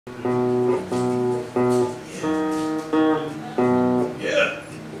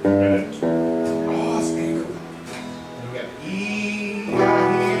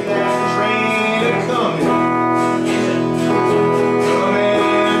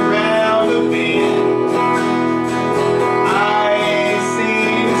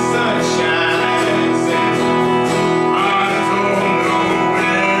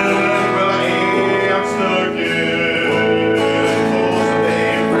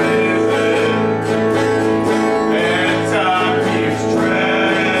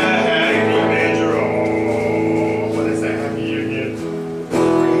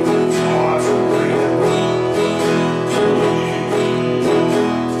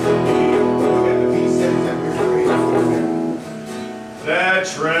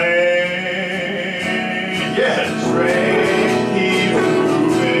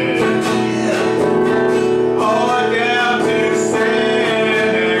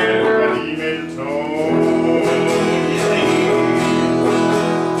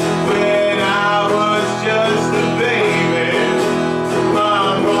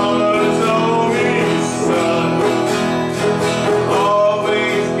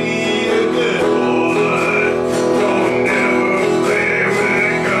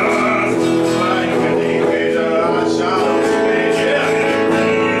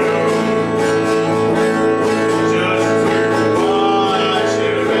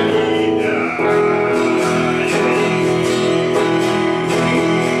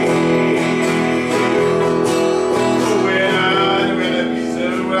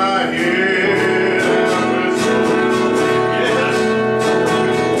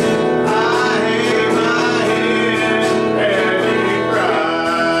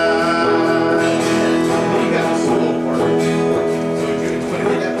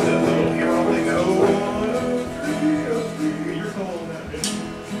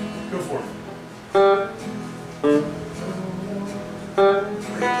for it.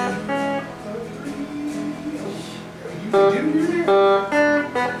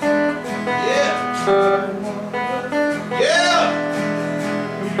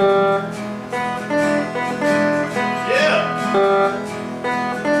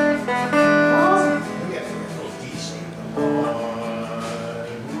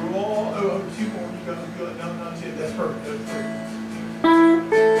 That's perfect. That's perfect.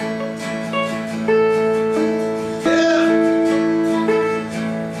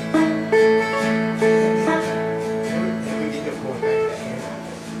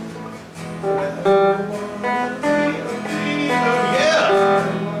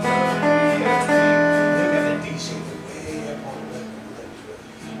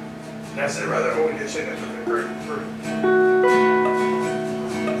 That's it, right there. Oh, yeah, shit, that's okay. Great, great.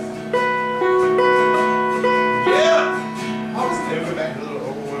 Yeah! I was going to go back to the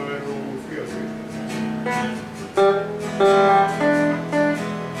little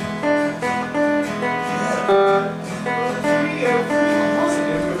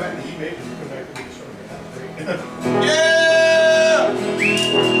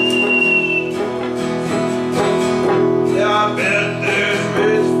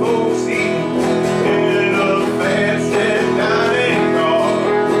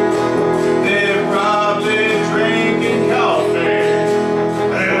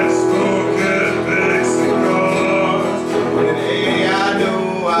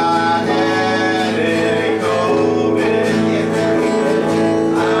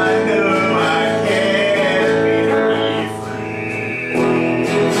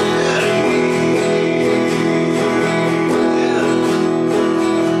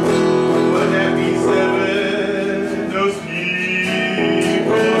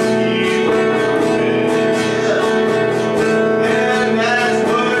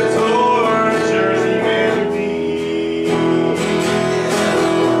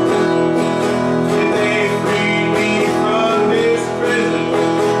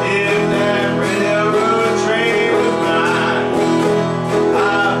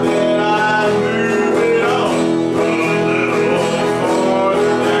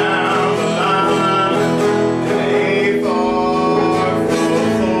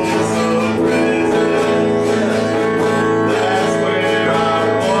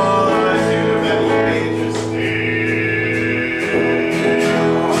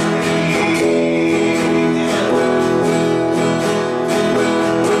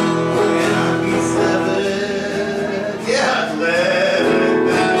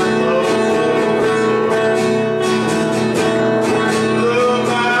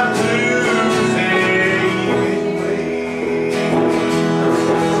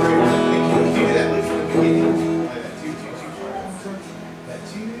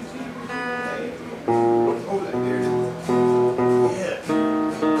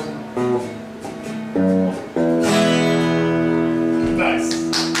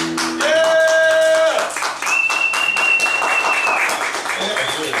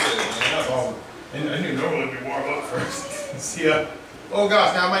field. Oh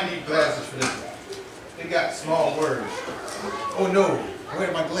gosh, now I might need glasses for this one. They got small words. Oh no, where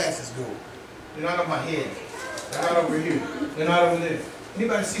did my glasses go? They're not on my head. They're not over here. They're not over there.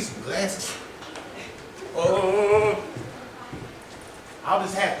 Anybody see some glasses? Oh, I'll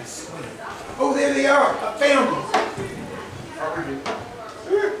just have to swim. Oh, there they are. I found them.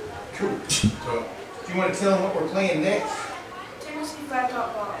 Cool. So, do you want to tell them what we're playing next? Tennessee Flat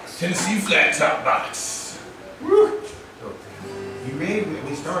Top Box. Tennessee Flat Top Box. Woo. You ready?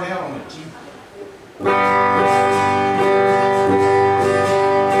 We start out on the G.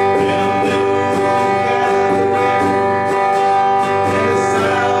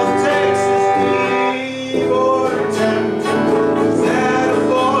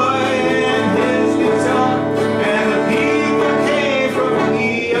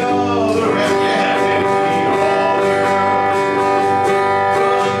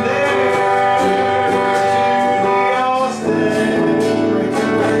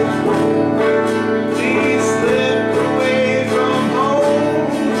 Please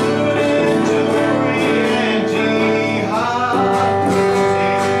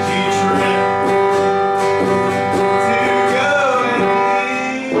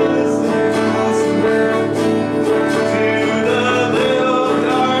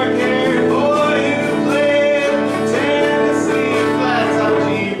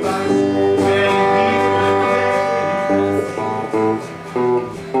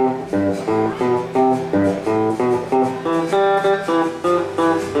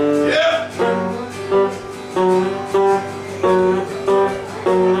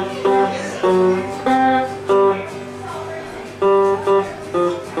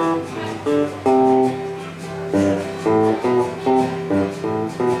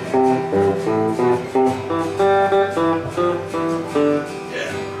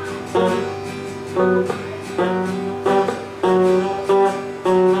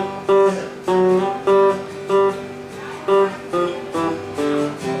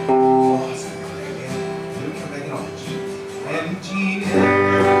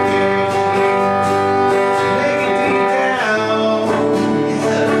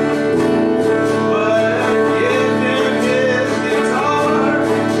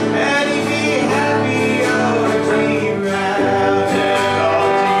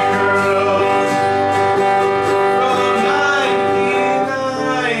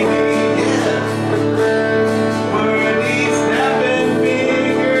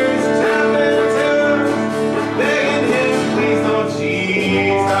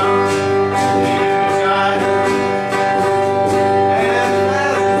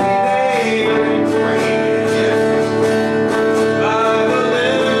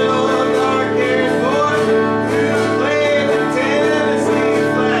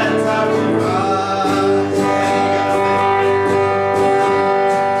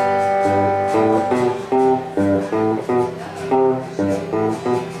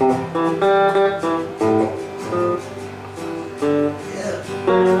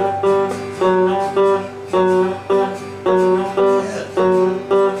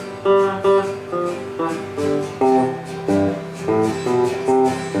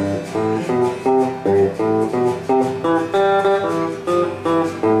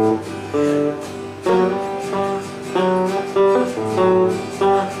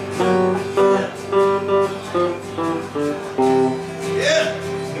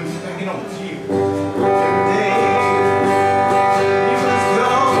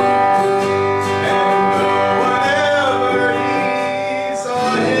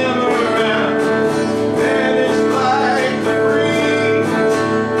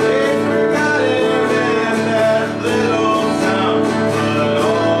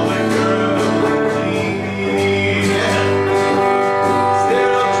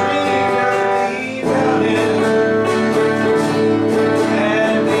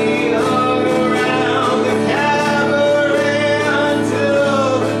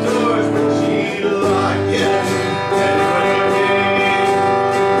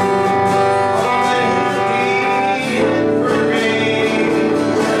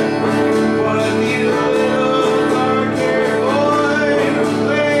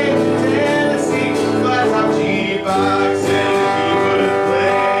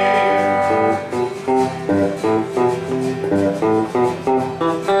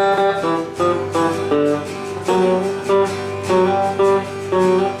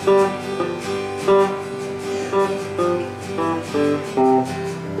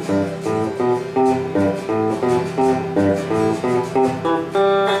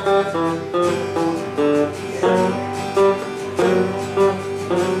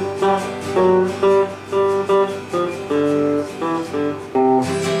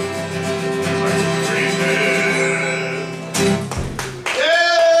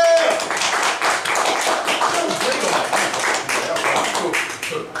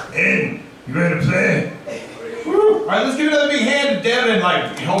Devan,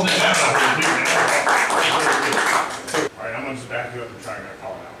 like, hold it down. Alright, I'm gonna just back you up and try and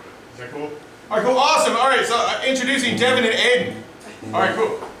call it out. Is that cool? Alright, cool, awesome. Alright, so introducing Devan and Aiden. Alright,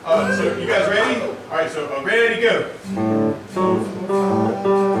 cool. So you guys ready? Alright, so ready to go.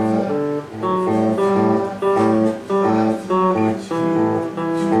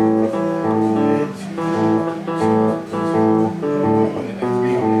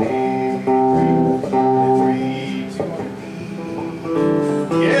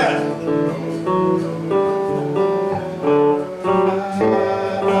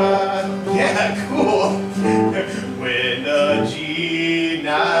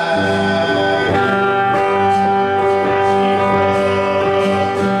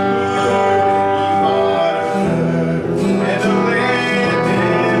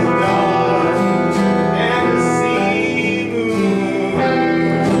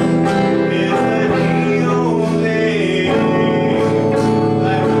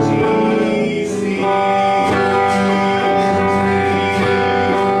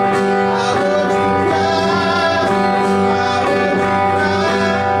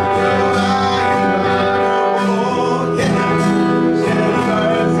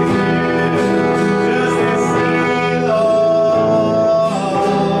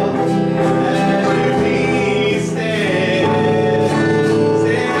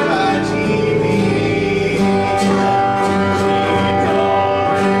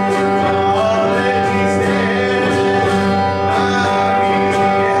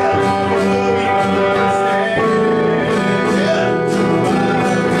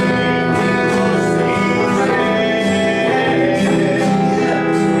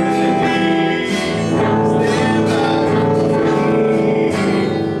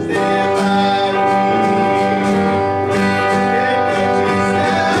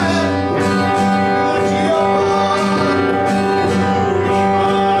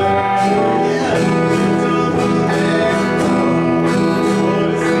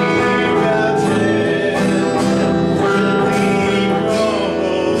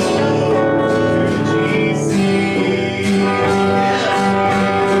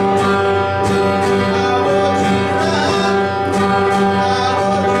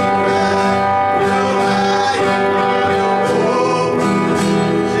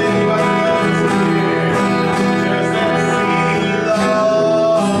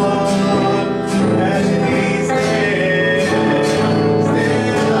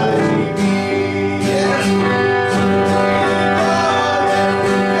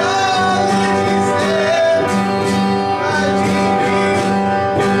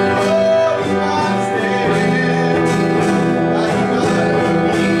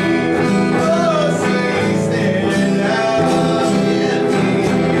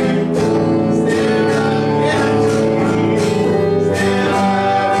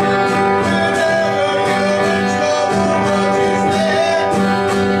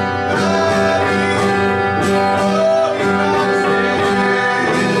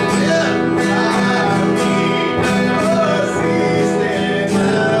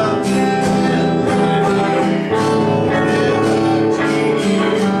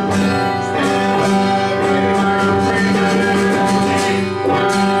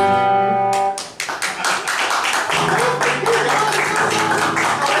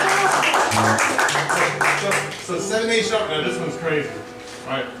 crazy.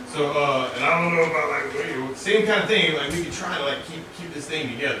 Alright, so and I don't know about like same kind of thing, like we could try to like keep this thing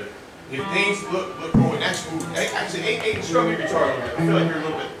together. If things look cool, and actually ain't strum your guitar a little bit. I feel like you're a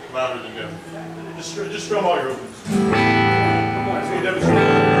little bit louder than them. Just strum all your opens. Come on, see Devan strum.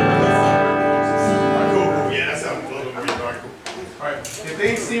 Alright, cool. Yeah, that sounds a little bit more alright, cool. Alright, if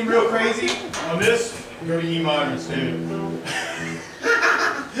things seem real crazy on this, go to E minor instead.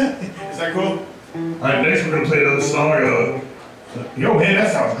 Is that cool? Alright, next we're gonna play another song. Yo man,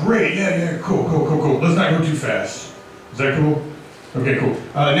 that sounds great. Yeah, cool. Let's not go too fast. Is that cool? Okay, cool.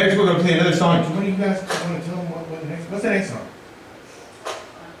 Next we're gonna play another song. What do you guys want to tell them what the next? What's the next song?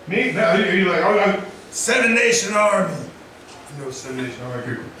 Me? Are you like, oh, Seven Nation Army? You know Seven Nation Army.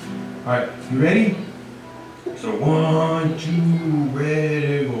 Okay, cool. All right, you ready? So 1, 2,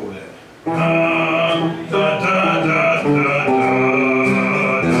 ready, go there. Da da da da da.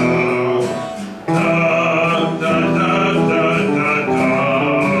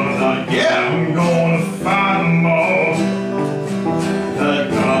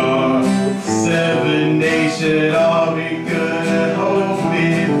 I'll be good, hold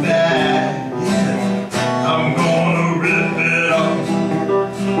me back. Yeah. I'm gonna rip it off.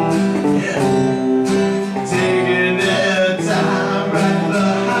 Yeah. Taking their time right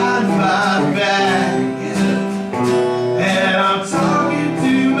behind my back. Yeah. And I'm talking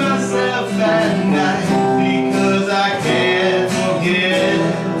to myself at night because I can't forget.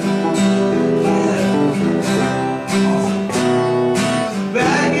 Yeah.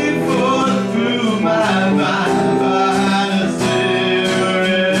 Back and forth through my mind.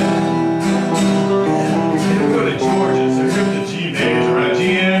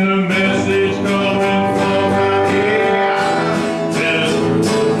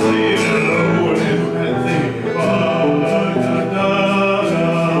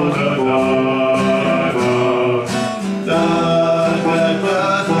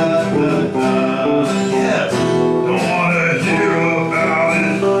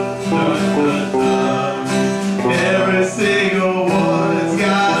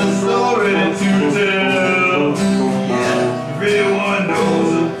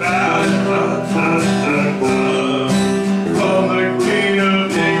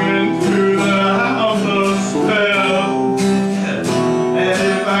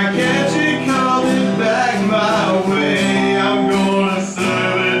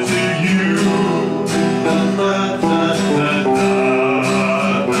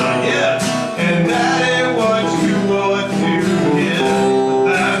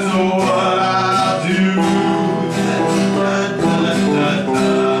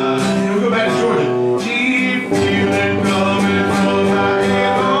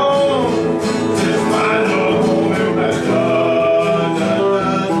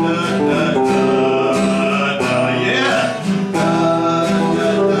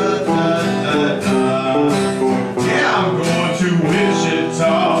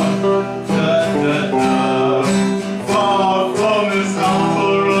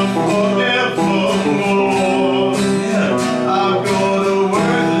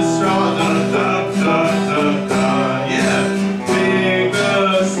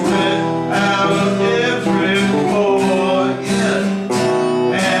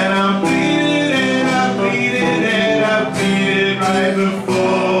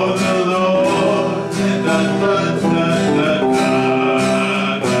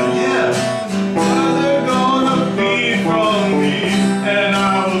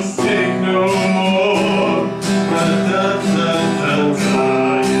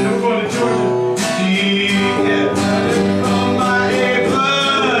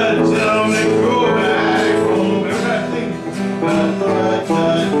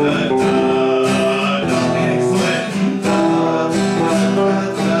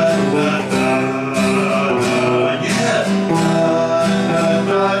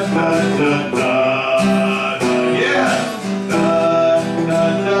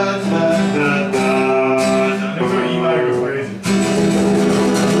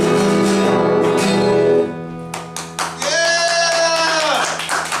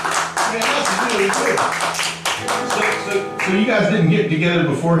 So you guys didn't get together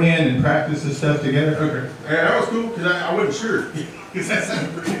beforehand and practice this stuff together? Okay. Yeah, that was cool because I wasn't sure. Because that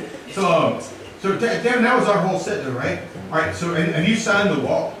sounded pretty good. So Devan, that was our whole set though, right? All right, so have you signed the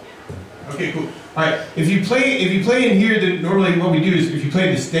wall? Okay, cool. All right, if you play in here, then normally what we do is if you play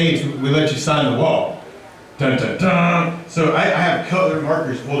the stage, we let you sign the wall. Dun dun dun. So I have color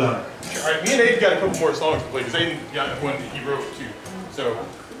markers. Hold on. All right, me and Aiden got a couple more songs to play because Aiden got one that he wrote too. So,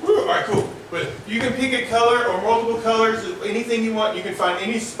 all right, cool. But you can pick a color or multiple colors, anything you want. You can find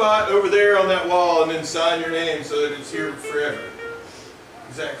any spot over there on that wall and then sign your name so that it's here forever.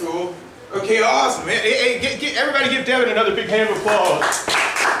 Is that cool? Okay, awesome, man. Hey, everybody give Devan another big hand of applause.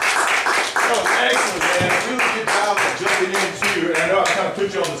 That was excellent, man. Really good job of jumping in, too. And I know I kind of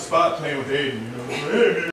put you on the spot playing with Aiden, you know. Hey, man.